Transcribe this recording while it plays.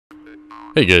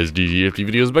Hey guys,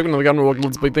 GTFDvideos back with another camera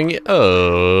Let's Play thingy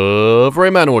of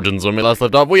Rayman Origins. When we last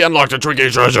left off, we unlocked a tricky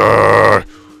treasure!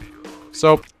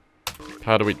 So,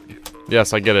 how do we...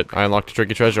 Yes, I get it. I unlocked a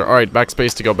tricky treasure. Alright,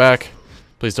 backspace to go back.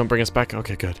 Please don't bring us back.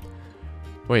 Okay, good.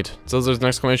 Wait, it says there's an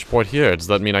exclamation point here. Does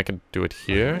that mean I could do it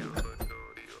here?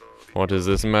 What is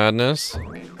this madness?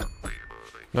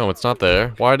 No, it's not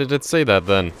there. Why did it say that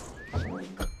then?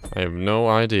 I have no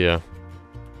idea.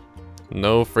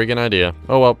 No friggin' idea.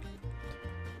 Oh well.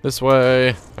 This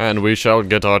way, and we shall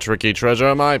get our tricky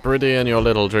treasure, my pretty, and your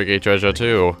little tricky treasure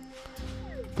too.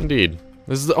 Indeed.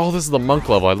 This is the monk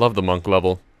level. I love the monk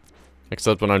level.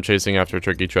 Except when I'm chasing after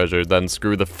tricky treasure, then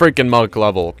screw the freaking monk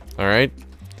level. Alright?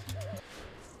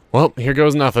 Well, here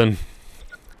goes nothing.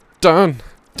 Dun!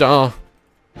 Dun!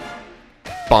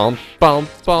 Bum bum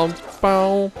bum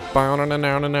bum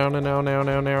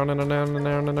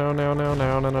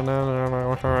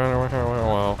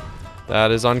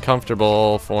That is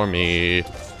uncomfortable for me.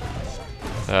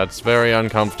 That's very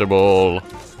uncomfortable.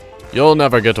 You'll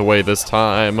never get away this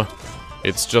time.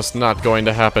 It's just not going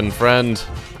to happen, friend.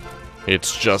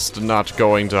 It's just not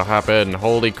going to happen.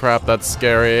 Holy crap, that's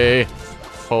scary.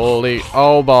 Holy...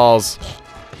 Oh, balls.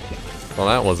 Well,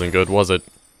 that wasn't good, was it?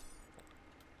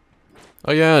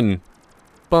 Again.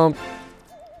 Bump.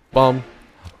 Bump.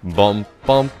 Bump.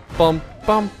 Bump. Bump.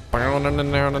 Bump.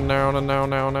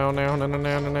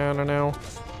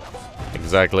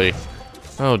 Exactly.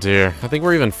 Oh dear. I think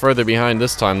we're even further behind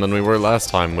this time than we were last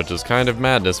time, which is kind of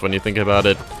madness when you think about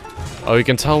it. Oh, you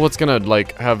can tell what's gonna,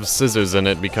 like, have scissors in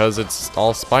it because it's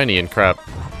all spiny and crap.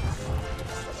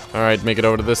 Alright, make it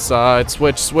over to this side.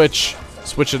 Switch, switch.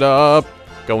 Switch it up.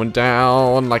 Going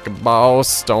down like a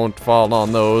boss. Don't fall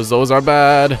on those. Those are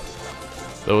bad.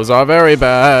 Those are very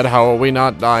bad. How are we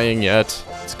not dying yet?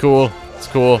 It's cool. It's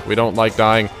cool. We don't like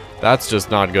dying. That's just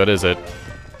not good, is it?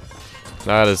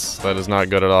 That is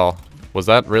not good at all. Was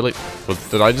that really...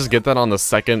 did I just get that on the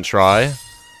second try?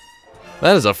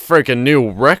 That is a freaking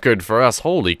new record for us.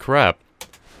 Holy crap.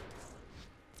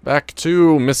 Back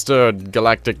to Mr.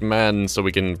 Galactic Man so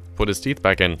we can put his teeth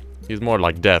back in. He's more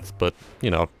like Death, but, you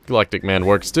know, Galactic Man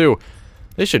works too.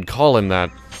 They should call him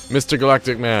that. Mr.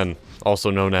 Galactic Man,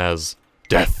 also known as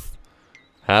Death.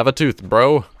 Have a tooth,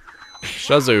 bro.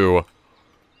 Shazoo.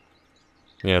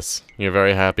 Yes, you're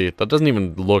very happy. That doesn't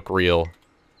even look real.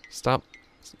 Stop.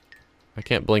 I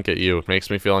can't blink at you. It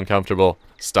makes me feel uncomfortable.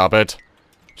 Stop it.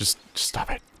 Just stop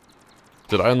it.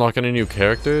 Did I unlock any new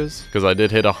characters? Because I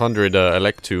did hit 100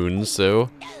 Electoons,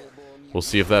 so we'll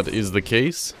see if that is the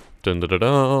case. Dun, dun, dun,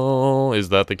 dun. Is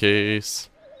that the case?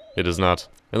 It is not.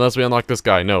 Unless we unlock this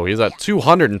guy. No, he's at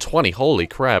 220. Holy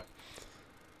crap.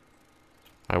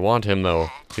 I want him,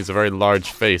 though. He's a very large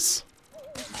face.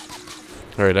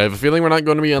 Alright, I have a feeling we're not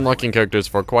going to be unlocking characters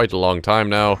for quite a long time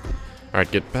now.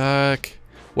 Alright, get back.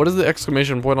 What is the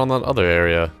exclamation point on that other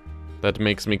area? That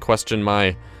makes me question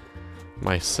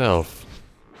myself.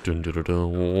 Dun, dun, dun,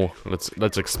 dun.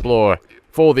 Let's explore.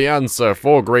 For the answer,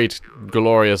 for great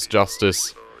glorious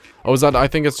justice. Oh, is that? I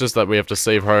think it's just that we have to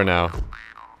save her now.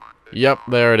 Yep,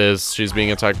 there it is. She's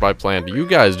being attacked by plant. You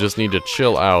guys just need to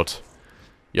chill out.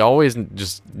 You always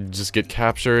just get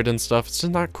captured and stuff. It's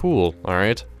just not cool,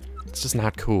 alright? It's just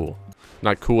not cool.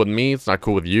 Not cool with me, it's not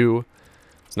cool with you.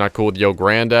 It's not cool with your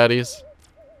granddaddies.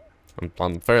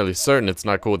 I'm fairly certain it's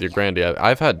not cool with your granddad.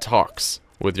 I've had talks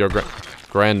with your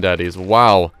granddaddies.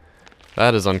 Wow.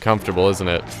 That is uncomfortable, isn't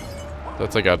it?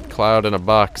 That's like a cloud in a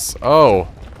box. Oh.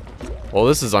 Well,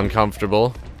 this is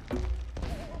uncomfortable.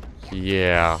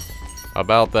 Yeah.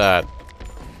 About that.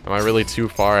 Am I really too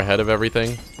far ahead of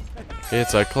everything?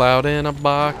 It's a cloud in a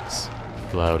box.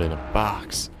 Cloud in a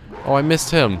box. Oh, I missed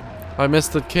him. I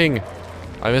missed the king.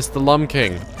 I missed the Lum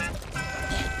King.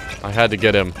 I had to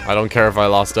get him. I don't care if I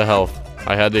lost a health.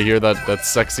 I had to hear that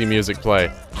sexy music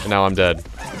play. And now I'm dead.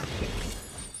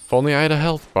 If only I had a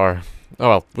health bar. Oh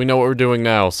well, we know what we're doing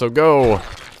now. So go!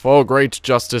 For great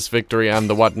justice, victory, and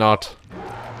the whatnot.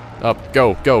 Up,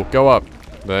 go, go, go up.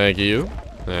 Thank you.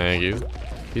 Thank you.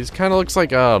 He's kind of looks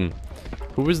like,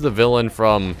 who was the villain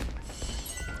from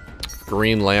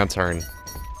Green Lantern?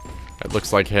 It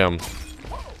looks like him.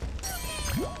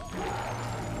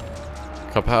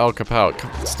 Kapow,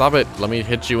 kapow. Stop it. Let me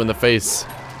hit you in the face.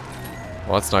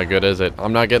 Well, that's not good, is it?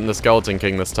 I'm not getting the Skeleton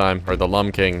King this time. Or the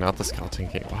Lum King, not the Skeleton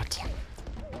King. What?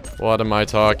 What am I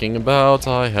talking about?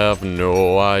 I have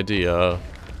no idea.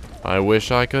 I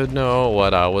wish I could know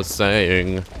what I was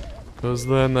saying. Cause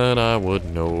then I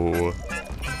would know.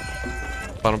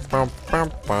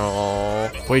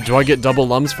 Wait, do I get double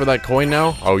Lums for that coin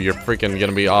now? Oh, you're freaking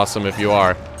gonna be awesome if you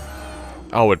are.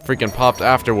 Oh, it freaking popped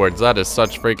afterwards. That is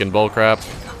such freaking bullcrap.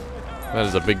 That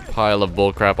is a big pile of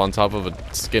bullcrap on top of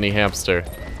a skinny hamster.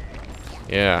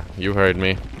 Yeah, you heard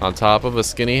me. On top of a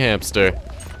skinny hamster.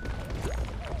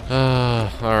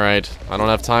 Alright. I don't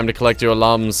have time to collect your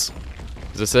lums.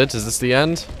 Is this it? Is this the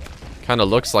end? Kinda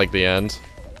looks like the end.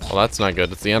 Well, that's not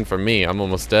good. It's the end for me. I'm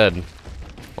almost dead.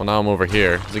 Well, now I'm over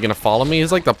here. Is he gonna follow me?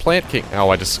 He's like the plant king. Oh,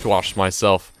 I just squashed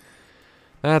myself.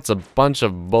 That's a bunch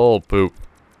of bull poop.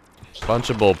 Bunch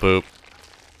of bull poop.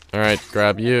 Alright,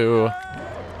 grab you.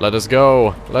 Let us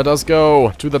go. Let us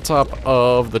go to the top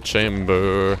of the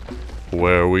chamber.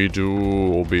 Where we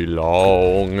do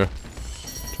belong.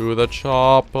 To the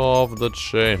top of the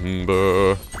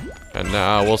chamber. And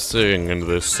now we'll sing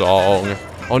this song.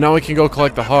 Oh, now we can go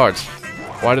collect the heart.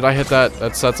 Why did I hit that?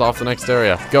 That sets off the next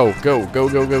area. Go, go, go,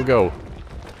 go, go, go.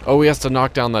 Oh, he has to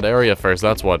knock down that area first.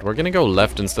 That's what. We're gonna go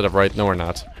left instead of right. No, we're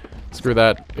not. Screw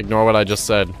that. Ignore what I just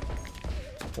said.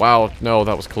 Wow, no,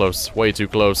 that was close. Way too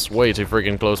close. Way too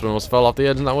freaking close. We almost fell off the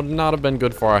edge, and that would not have been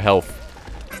good for our health.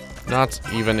 Not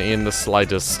even in the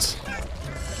slightest.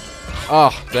 Ah,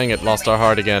 oh, dang it. Lost our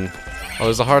heart again. Oh,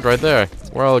 there's a heart right there.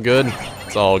 We're all good.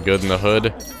 It's all good in the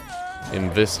hood.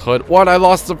 In this hood. What? I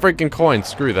lost the freaking coin.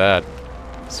 Screw that.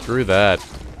 Screw that.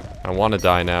 I want to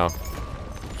die now.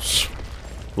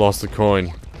 Lost the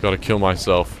coin. Gotta kill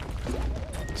myself.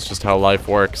 It's just how life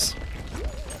works.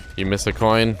 You miss a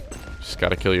coin, just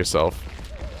gotta kill yourself.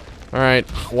 Alright.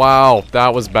 Wow.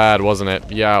 That was bad, wasn't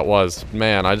it? Yeah, it was.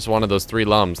 Man, I just wanted those 3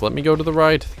 lums. Let me go to the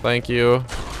right. Thank you.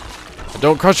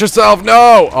 Don't crush yourself!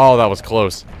 No! Oh, that was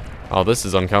close. Oh, this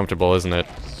is uncomfortable, isn't it?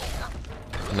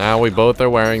 Now we both are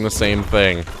wearing the same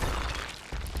thing.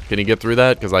 Can he get through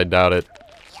that? Because I doubt it.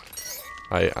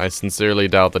 I sincerely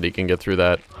doubt that he can get through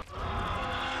that.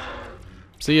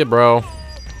 See ya, bro.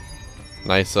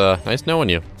 Nice knowing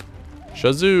you.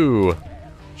 Shazoo!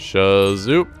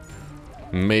 Shazoo!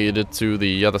 Made it to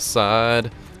the other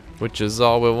side, which is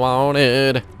all we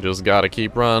wanted. Just gotta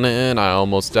keep running. I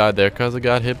almost died there because I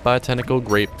got hit by a tentacle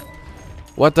grape.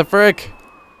 What the frick?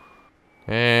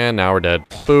 And now we're dead.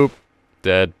 Boop.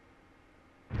 Dead.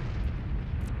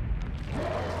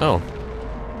 Oh.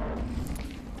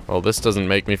 Well, this doesn't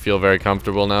make me feel very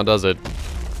comfortable now, does it?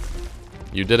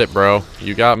 You did it, bro.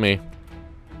 You got me.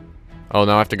 Oh,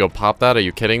 now I have to go pop that? Are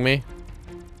you kidding me?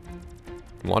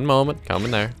 One moment. Come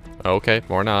in there. Okay,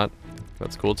 or not.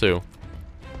 That's cool, too.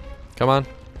 Come on.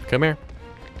 Come here.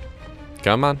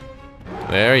 Come on.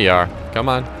 There you are. Come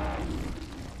on.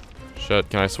 Shit,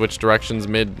 can I switch directions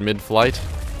mid-flight?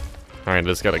 Alright, I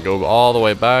just gotta go all the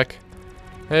way back.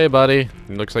 Hey, buddy.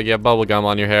 It looks like you have bubble gum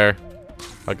on your hair.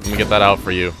 Let me get that out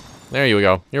for you. There you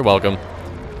go. You're welcome.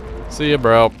 See ya,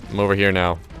 bro. I'm over here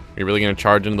now. Are you really gonna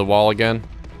charge into the wall again?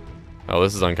 Oh,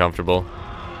 this is uncomfortable.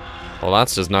 Well,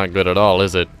 that's just not good at all,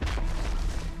 is it?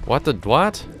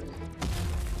 What?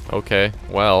 Okay,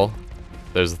 well,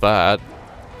 there's that.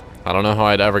 I don't know how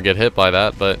I'd ever get hit by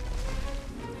that, but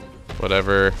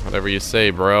whatever you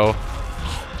say, bro.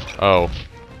 Oh.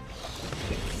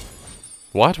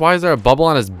 What? Why is there a bubble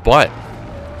on his butt?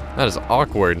 That is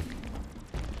awkward.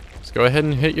 Just go ahead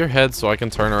and hit your head so I can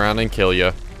turn around and kill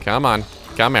you. Come on.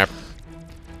 Come here.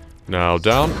 Now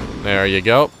down. There you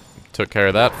go. Took care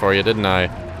of that for you, didn't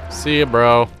I? See ya,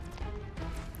 bro.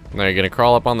 Now you're gonna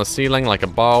crawl up on the ceiling like a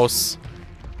boss.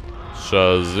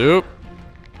 Shazoop.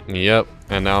 Yep.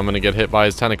 And now I'm gonna get hit by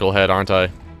his tentacle head, aren't I?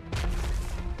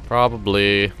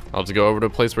 Probably. I'll just go over to a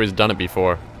place where he's done it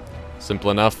before.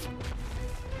 Simple enough.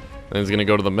 Then he's gonna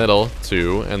go to the middle,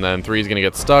 2, and then 3's gonna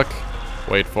get stuck.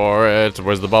 Wait for it.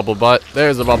 Where's the bubble butt?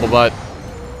 There's the bubble butt.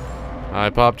 I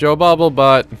popped your bubble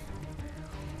butt.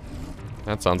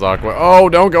 That sounds awkward. Oh,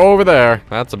 don't go over there.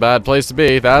 That's a bad place to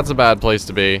be. That's a bad place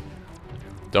to be.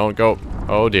 Don't go.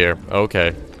 Oh, dear.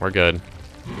 Okay, we're good.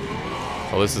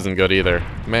 Well, this isn't good either.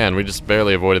 Man, we just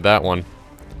barely avoided that one.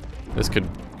 This could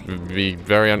be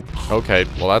very okay,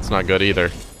 well, that's not good either.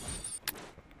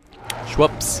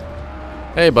 Schwoops.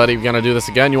 Hey, buddy, we gonna do this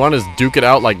again? You want to just duke it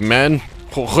out like men?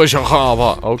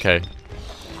 Okay.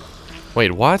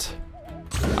 Wait, what?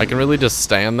 I can really just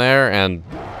stand there and...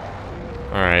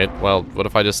 Alright, well, what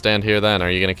if I just stand here then?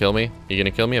 Are you gonna kill me? You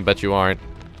gonna kill me? I bet you aren't.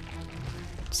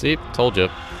 See? Told you.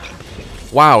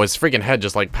 Wow, his freaking head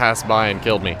just like passed by and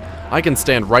killed me. I can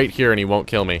stand right here and he won't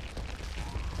kill me.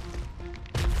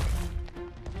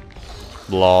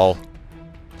 Lol.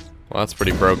 Well, that's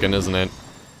pretty broken, isn't it?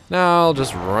 Now I'll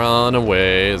just run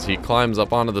away as he climbs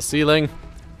up onto the ceiling.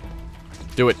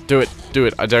 Do it, do it, do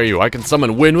it. I dare you. I can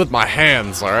summon wind with my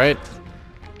hands, alright?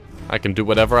 I can do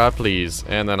whatever I please.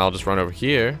 And then I'll just run over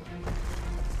here.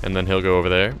 And then he'll go over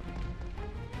there.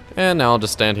 And now I'll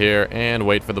just stand here and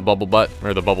wait for the bubble butt.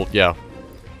 Or the bubble, yeah.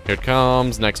 Here it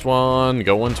comes. Next one.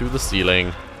 Going to the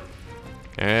ceiling.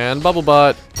 And Bubble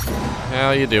Butt.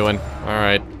 How you doing?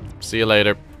 Alright. See you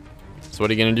later. So what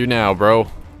are you gonna do now, bro?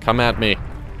 Come at me.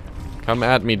 Come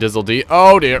at me, Dizzle D.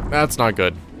 Oh dear, that's not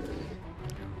good.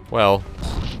 Well,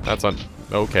 that's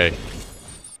okay.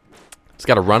 Just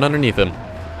gotta run underneath him.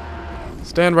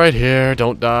 Stand right here,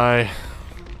 don't die.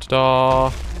 Ta-da.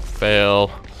 Fail.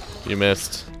 You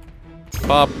missed.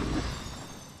 Pop.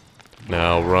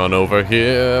 Now run over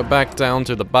here, back down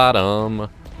to the bottom.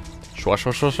 Schwa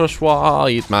schwa schwa schwa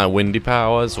schwa, eat my windy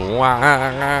powers.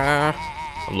 Wah. I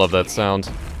love that sound.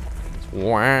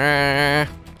 Wah.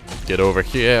 Get over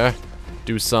here.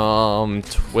 Do some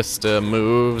twister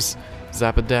moves.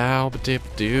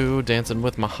 Zap-a-dow-ba-dip-doo, dancing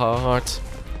with my heart.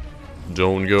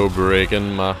 Don't go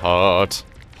breaking my heart.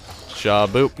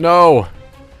 Shaboop. No!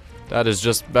 That is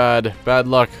just bad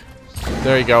luck.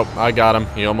 There you go. I got him.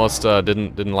 He almost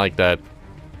didn't like that.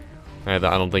 I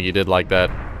don't think he did like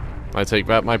that. I take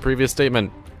back my previous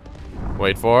statement.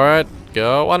 Wait for it.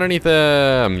 Go underneath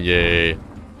him. Yay.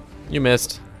 You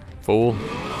missed. Fool.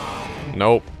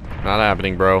 Nope. Not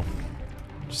happening, bro.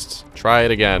 Just try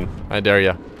it again. I dare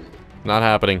ya. Not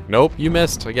happening. Nope. You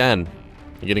missed again.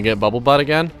 You gonna get Bubble Butt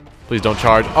again? Please don't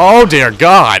charge. Oh, dear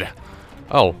God.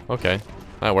 Oh, okay.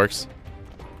 That works.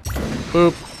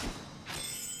 Boop.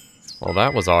 Well,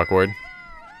 that was awkward.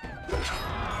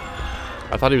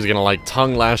 I thought he was gonna, like,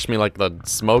 tongue lash me like the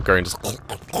smoker and just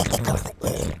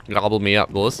gobble me up.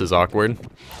 Well, this is awkward.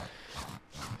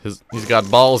 He's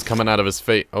got balls coming out of his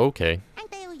face. Okay.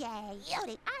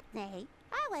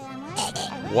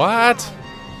 What?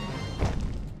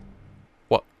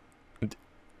 What?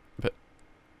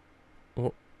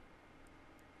 What?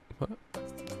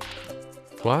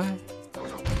 What?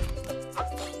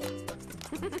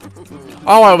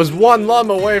 Oh, I was one lum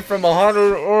away from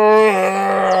 100.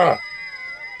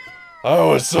 I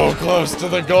was so close to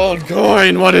the gold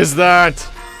coin. What is that?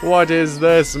 What is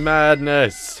this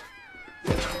madness?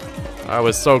 I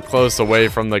was so close away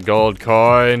from the gold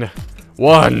coin.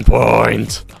 1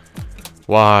 point.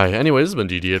 Why? Anyways, this has been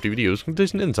GTFDvideos.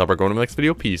 Condition in top. We're going to the next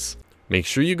video. Peace. Make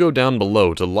sure you go down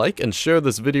below to like and share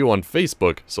this video on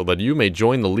Facebook so that you may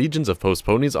join the legions of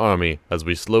Posponey's army as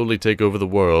we slowly take over the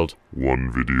world.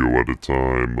 1 video at a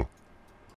time.